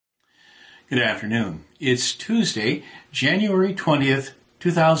Good afternoon. It's Tuesday, January 20th,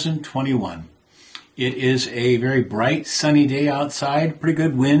 2021. It is a very bright, sunny day outside, pretty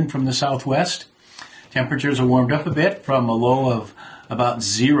good wind from the southwest. Temperatures are warmed up a bit from a low of about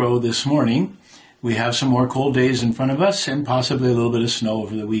 0 this morning. We have some more cold days in front of us and possibly a little bit of snow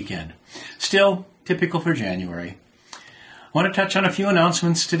over the weekend. Still, typical for January. I want to touch on a few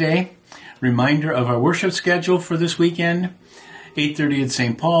announcements today. Reminder of our worship schedule for this weekend. 8:30 at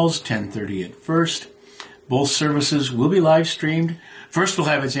St. Paul's, 10:30 at First. Both services will be live streamed. First will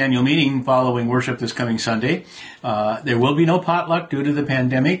have its annual meeting following worship this coming Sunday. There will be no potluck due to the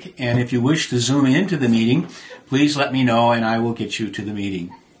pandemic, and if you wish to Zoom into the meeting, please let me know and I will get you to the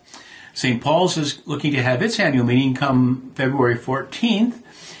meeting. St. Paul's is looking to have its annual meeting come February 14th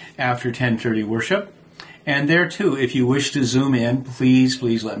after 10:30 worship. And there too, if you wish to Zoom in, please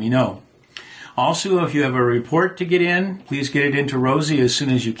let me know. Also, if you have a report to get in, please get it into Rosie as soon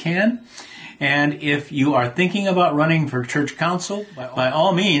as you can. And if you are thinking about running for church council, by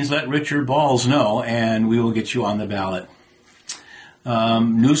all means, let Richard Balls know, and we will get you on the ballot.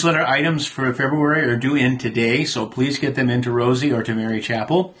 Newsletter items for February are due in today, so please get them into Rosie or to Mary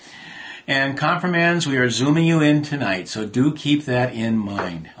Chapel. And confirmands, we are Zooming you in tonight, so do keep that in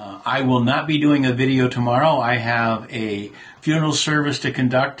mind. I will not be doing a video tomorrow. I have a funeral service to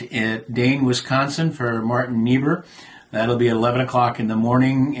conduct at Dane, Wisconsin for Martin Niebuhr. That'll be at 11 o'clock in the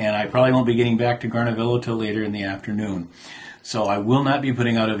morning, and I probably won't be getting back to Garnavillo till later in the afternoon. So I will not be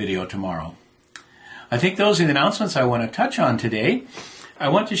putting out a video tomorrow. I think those are the announcements I want to touch on today. I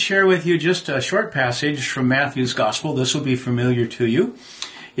want to share with you just a short passage from Matthew's Gospel. This will be familiar to you.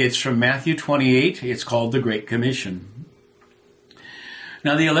 It's from Matthew 28. It's called the Great Commission.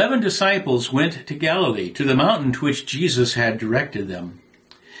 Now the 11 disciples went to Galilee, to the mountain to which Jesus had directed them.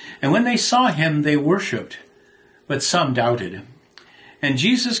 And when they saw him, they worshipped, but some doubted. And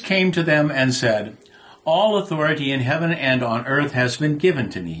Jesus came to them and said, "All authority in heaven and on earth has been given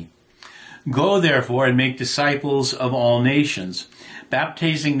to me. Go therefore and make disciples of all nations,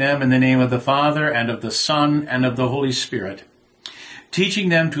 baptizing them in the name of the Father and of the Son and of the Holy Spirit, teaching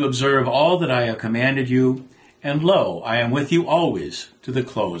them to observe all that I have commanded you, and lo, I am with you always to the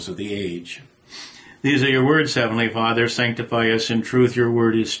close of the age." These are your words, Heavenly Father. Sanctify us in truth. Your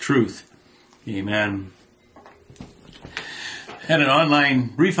word is truth. Amen. Had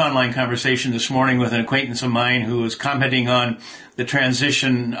an brief online conversation this morning with an acquaintance of mine who was commenting on the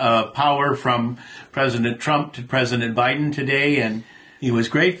transition of power from President Trump to President Biden today, and he was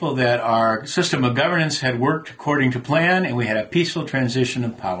grateful that our system of governance had worked according to plan and we had a peaceful transition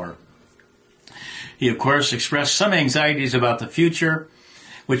of power. He, of course, expressed some anxieties about the future,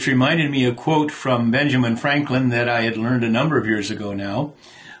 which reminded me a quote from Benjamin Franklin that I had learned a number of years ago now.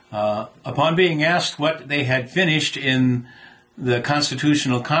 Upon being asked what they had finished in the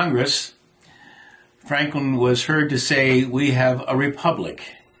Constitutional Congress, Franklin was heard to say, "We have a republic,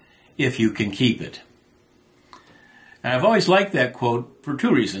 if you can keep it." And I've always liked that quote for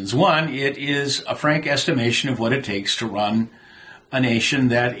two reasons. One, it is a frank estimation of what it takes to run a nation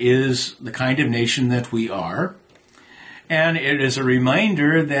that is the kind of nation that we are. And it is a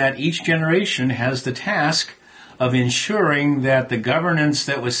reminder that each generation has the task of ensuring that the governance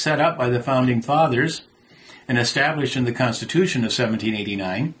that was set up by the Founding Fathers and established in the Constitution of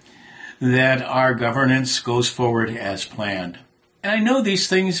 1789, that our governance goes forward as planned. And I know these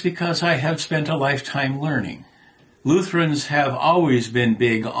things because I have spent a lifetime learning. Lutherans have always been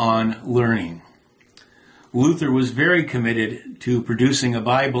big on learning. Luther was very committed to producing a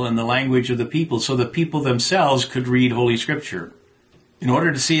Bible in the language of the people so the people themselves could read Holy Scripture. In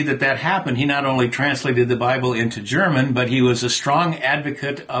order to see that that happened, he not only translated the Bible into German, but he was a strong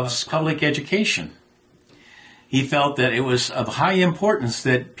advocate of public education. He felt that it was of high importance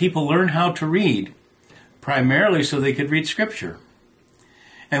that people learn how to read, primarily so they could read Scripture.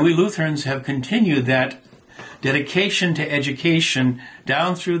 And we Lutherans have continued that dedication to education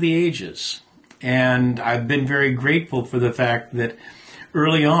down through the ages. And I've been very grateful for the fact that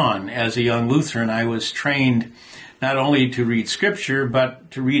early on, as a young Lutheran, I was trained not only to read Scripture, but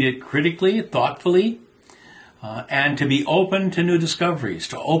to read it critically, thoughtfully, and to be open to new discoveries,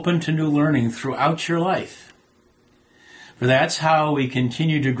 to open to new learning throughout your life. For that's how we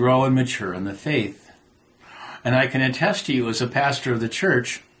continue to grow and mature in the faith. And I can attest to you as a pastor of the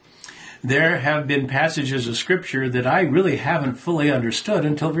church, there have been passages of Scripture that I really haven't fully understood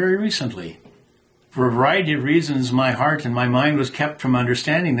until very recently. For a variety of reasons, my heart and my mind was kept from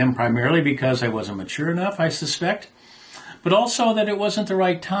understanding them, primarily because I wasn't mature enough, I suspect, but also that it wasn't the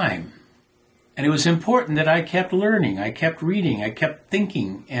right time. And it was important that I kept learning, I kept reading, I kept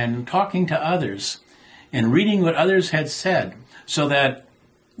thinking and talking to others and reading what others had said, so that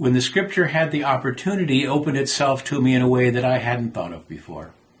when the Scripture had the opportunity, opened itself to me in a way that I hadn't thought of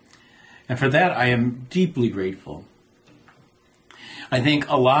before. And for that, I am deeply grateful. I think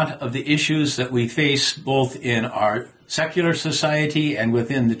a lot of the issues that we face both in our secular society and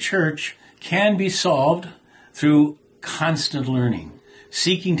within the church can be solved through constant learning,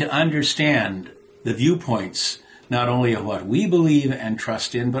 seeking to understand the viewpoints not only of what we believe and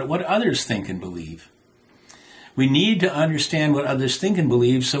trust in, but what others think and believe. We need to understand what others think and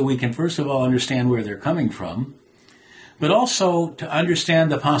believe so we can first of all understand where they're coming from, but also to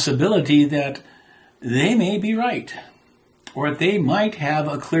understand the possibility that they may be right, or they might have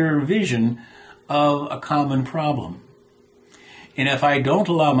a clearer vision of a common problem. And if I don't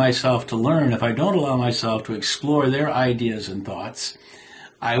allow myself to learn, if I don't allow myself to explore their ideas and thoughts,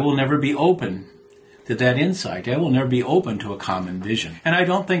 I will never be open to that insight. I will never be open to a common vision. And I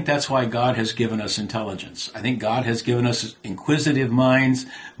don't think that's why God has given us intelligence. I think God has given us inquisitive minds,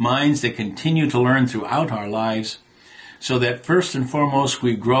 minds that continue to learn throughout our lives, so that first and foremost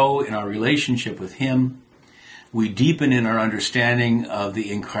we grow in our relationship with Him. We deepen in our understanding of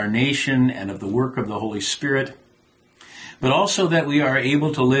the incarnation and of the work of the Holy Spirit, but also that we are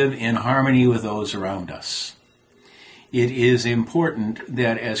able to live in harmony with those around us. It is important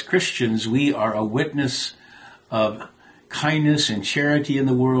that as Christians we are a witness of kindness and charity in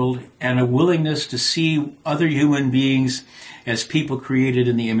the world and a willingness to see other human beings as people created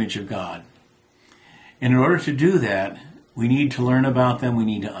in the image of God. And in order to do that, we need to learn about them. We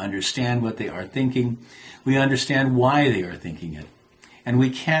need to understand what they are thinking. We understand why they are thinking it. And we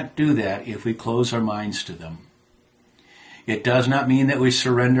can't do that if we close our minds to them. It does not mean that we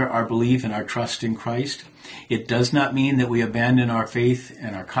surrender our belief and our trust in Christ. It does not mean that we abandon our faith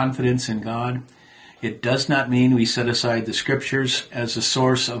and our confidence in God. It does not mean we set aside the Scriptures as the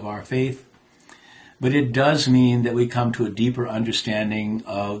source of our faith. But it does mean that we come to a deeper understanding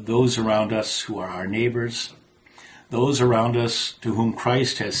of those around us who are our neighbors, those around us to whom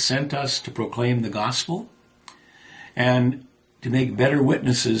Christ has sent us to proclaim the gospel and to make better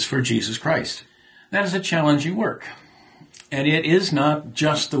witnesses for Jesus Christ. That is a challenging work. And it is not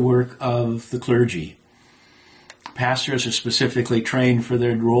just the work of the clergy. Pastors are specifically trained for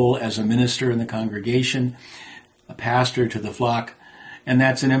their role as a minister in the congregation, a pastor to the flock, and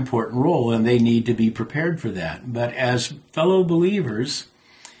that's an important role, and they need to be prepared for that. But as fellow believers,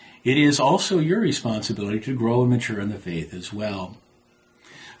 it is also your responsibility to grow and mature in the faith as well.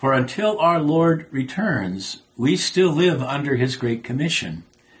 For until our Lord returns, we still live under His Great Commission,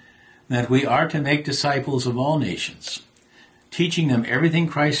 that we are to make disciples of all nations, teaching them everything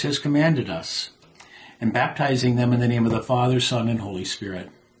Christ has commanded us, and baptizing them in the name of the Father, Son, and Holy Spirit.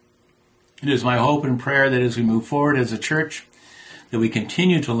 It is my hope and prayer that as we move forward as a church, that we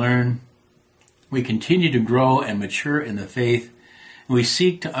continue to learn, we continue to grow and mature in the faith, and we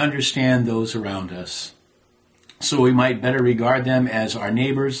seek to understand those around us, so we might better regard them as our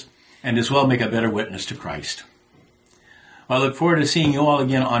neighbors, and as well make a better witness to Christ. I look forward to seeing you all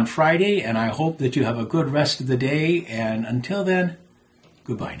again on Friday, and I hope that you have a good rest of the day. And until then,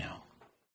 goodbye now.